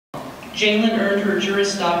Jalen earned her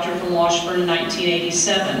Juris Doctor from Washburn in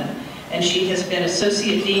 1987, and she has been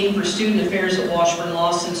Associate Dean for Student Affairs at Washburn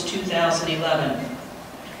Law since 2011.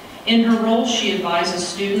 In her role, she advises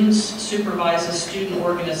students, supervises student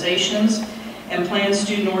organizations, and plans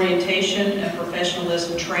student orientation and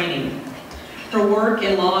professionalism training. Her work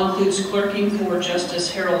in law includes clerking for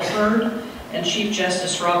Justice Harold Hurd and Chief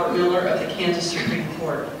Justice Robert Miller of the Kansas Supreme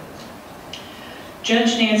Court.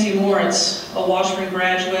 Judge Nancy Moritz, a Washburn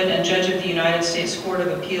graduate and judge of the United States Court of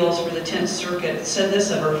Appeals for the 10th Circuit, said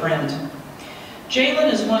this of her friend: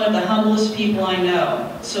 "Jalen is one of the humblest people I know,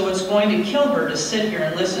 so it's going to kill her to sit here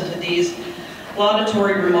and listen to these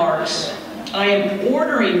laudatory remarks. I am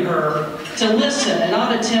ordering her to listen and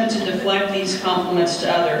not attempt to deflect these compliments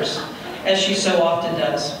to others, as she so often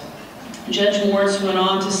does." Judge Moritz went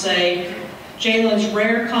on to say, "Jalen's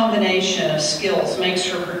rare combination of skills makes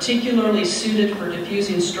her particularly suited for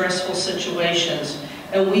diffusing stressful situations,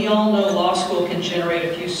 and we all know law school can generate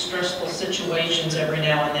a few stressful situations every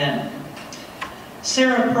now and then."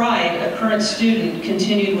 Sarah Pride, a current student,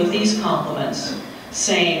 continued with these compliments,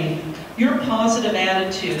 saying, "Your positive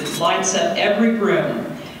attitude lights up every room,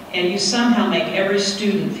 and you somehow make every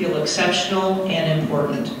student feel exceptional and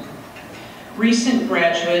important." Recent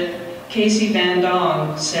graduate Casey Van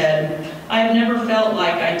Dong said, "I have never felt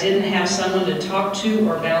like I didn't have someone to talk to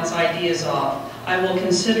or bounce ideas off. I will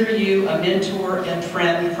consider you a mentor and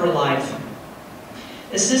friend for life."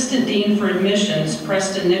 Assistant Dean for Admissions,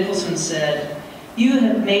 Preston Nicholson, said, "You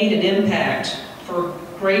have made an impact far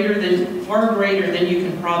greater than you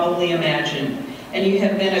can probably imagine, and you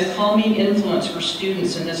have been a calming influence for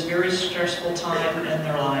students in this very stressful time in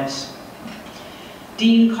their lives."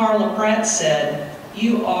 Dean Carla Pratt said,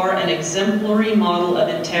 "You are an exemplary model of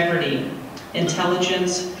integrity,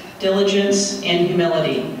 intelligence, diligence, and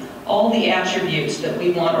humility, all the attributes that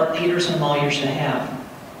we want our leaders and lawyers to have."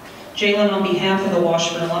 Jalen, on behalf of the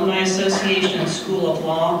Washburn Alumni Association and School of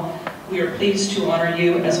Law, we are pleased to honor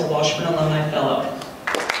you as a Washburn Alumni Fellow.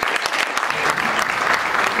 The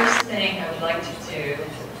first thing I would like to do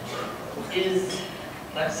is,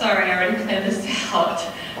 I'm sorry, I already planned this out,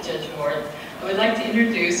 Judge Moritz. I would like to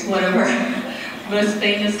introduce one of our most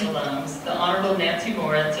famous alums, the Honorable Nancy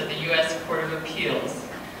Moritz of the U.S. Court of Appeals.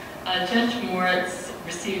 Judge Moritz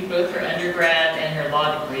received both her undergrad and her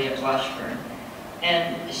law degree at Washburn,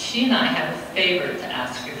 and she and I have a favor to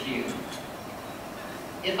ask of you.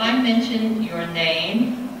 If I mention your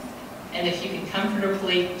name, and if you can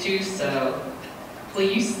comfortably do so, will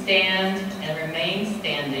you stand and remain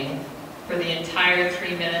standing for the entire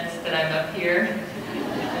 3 minutes that I'm up here?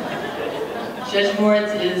 Judge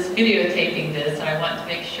Moritz is videotaping this, and I want to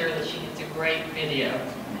make sure that she gets a great video.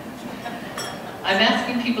 I'm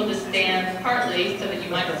asking people to stand partly so that you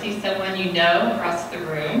might see someone you know across the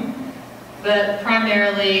room, but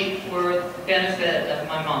primarily for the benefit of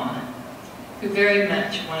my mama, who very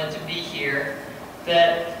much wanted to be here,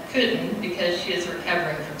 but couldn't because she is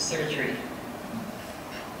recovering from surgery.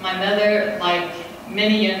 My mother, like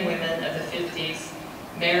many young women of the 50s,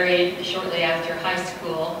 married shortly after high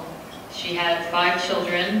school. She had 5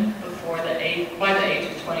 children by the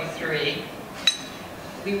age of 23.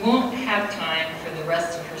 We won't have time for the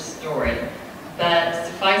rest of her story, but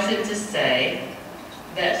suffice it to say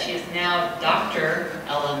that she is now Dr.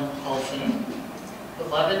 Ellen Paulson,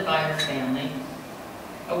 beloved by her family,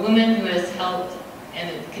 a woman who has helped and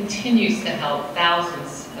continues to help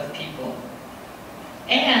thousands of people,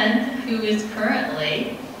 and who is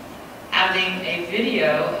currently having a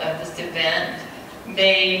video of this event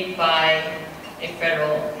made by a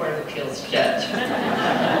federal Court of Appeals judge.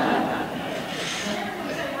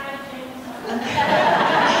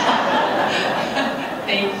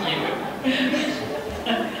 Thank you.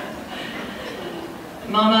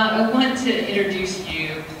 Mama, I want to introduce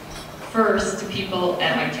you first to people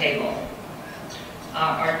at my table.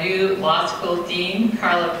 Our new law school dean,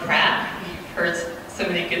 Carla Pratt, who you've heard so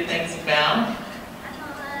many good things about.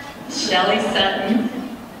 Shelley Sutton,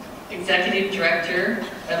 Executive Director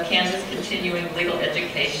of Kansas Continuing Legal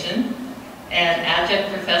Education and Adjunct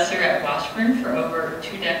Professor at Washburn for over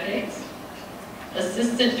 2 decades.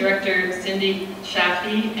 Assistant Director Cindy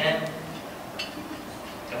Shafi and,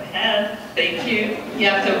 go ahead, thank you, you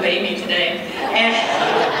have to obey me today,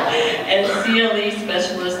 and CLE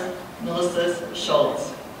Specialist Melissa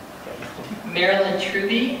Schultz. Marilyn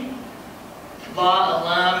Truby, law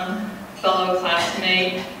alum, fellow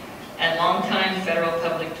classmate, and longtime federal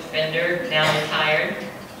public defender, now retired.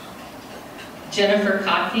 Jennifer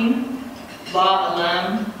Cocking, law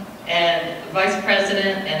alum, and Vice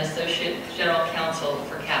President and Associate General Counsel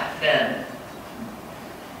for CapFed.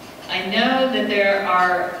 I know that there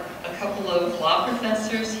are a couple of law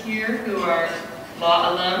professors here here who are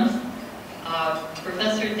law alums.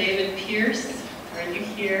 Professor David Pierce, are you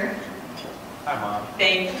here? Hi, Mom.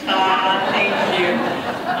 Thank you.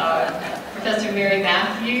 Professor Mary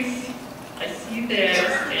Matthews, I see you there,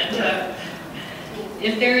 stand up.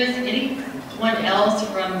 If there is anyone else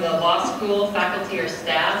from the law school, faculty, or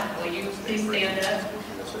staff, will you please stand up?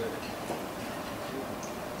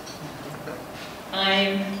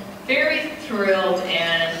 I'm very thrilled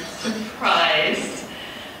and surprised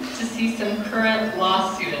to see some current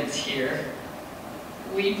law students here.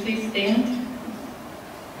 Will you please stand?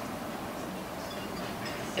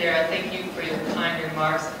 Sarah, thank you for your kind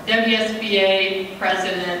remarks. WSBA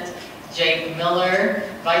President Jake Miller,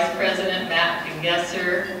 Vice President Matt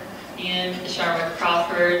Gesser, Ian Sharma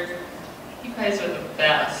Crawford. You guys are the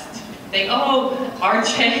best.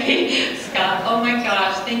 RJ Scott, oh my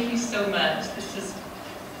gosh, thank you so much. This is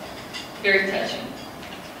very touching.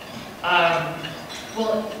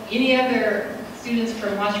 Will any other students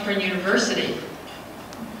from Washburn University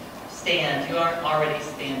stand? You aren't already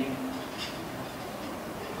standing.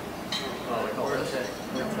 I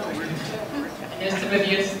know some of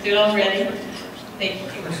you have stood already. Thank you.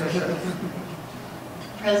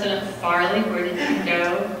 President Farley, where did you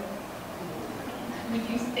go? Would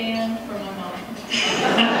you stand for my mom?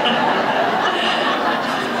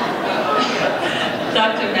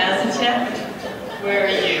 Dr. Mazachek, where are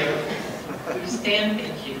you? Would you stand?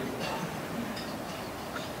 Thank you.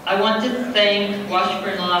 I want to thank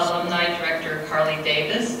Washburn Law Alumni Director Carly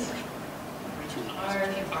Davis,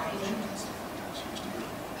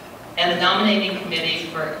 and the nominating committee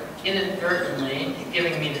for inadvertently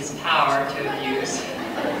giving me this power to abuse.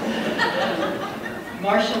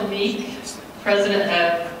 Marshall Meek, President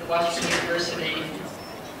of the Washburn University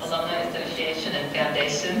Alumni Association and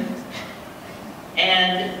Foundation.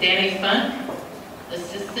 And Danny Funk,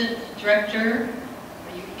 Assistant Director.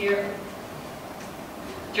 Are you here?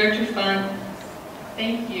 Director Funk,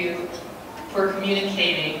 thank you for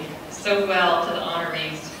communicating so well to the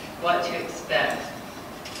honorees what to expect.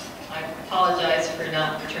 I apologize for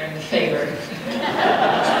not returning the favor.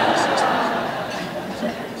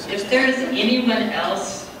 If there is anyone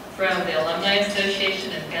else from the Alumni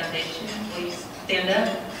Association and Foundation, please stand up.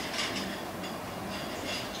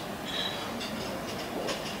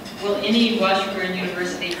 Will any Washburn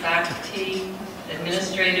University faculty,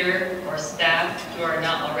 administrator, or staff who are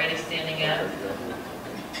not already standing up,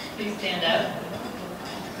 please stand up.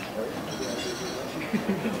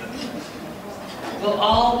 Will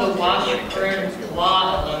all the Washburn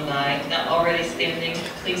Law alumni not already standing,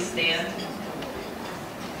 please stand.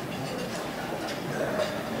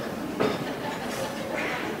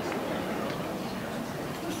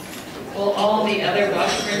 Will all the other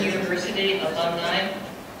Washburn University alumni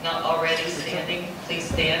not already standing, please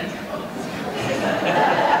stand.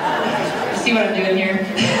 You see what I'm doing here?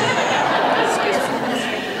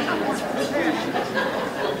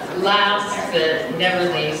 Last but never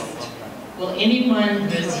least, will anyone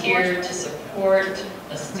who is here to support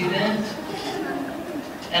a student,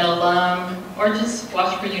 an alum, or just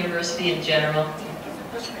Washburn University in general,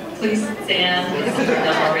 please stand if you're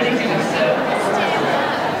not already doing so.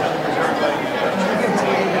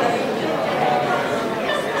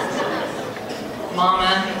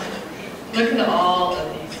 Mama, look at all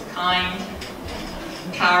of these kind,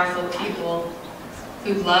 powerful people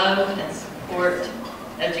who love and support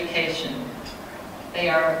education. They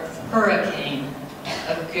are a hurricane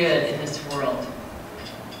of good in this world.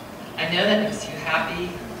 I know that makes you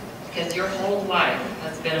happy because your whole life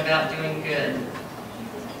has been about doing good.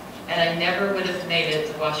 And I never would have made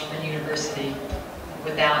it to Washburn University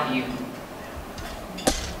without you.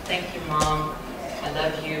 Thank you, Mom. I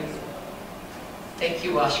love you. Thank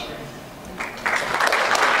you, Washburn.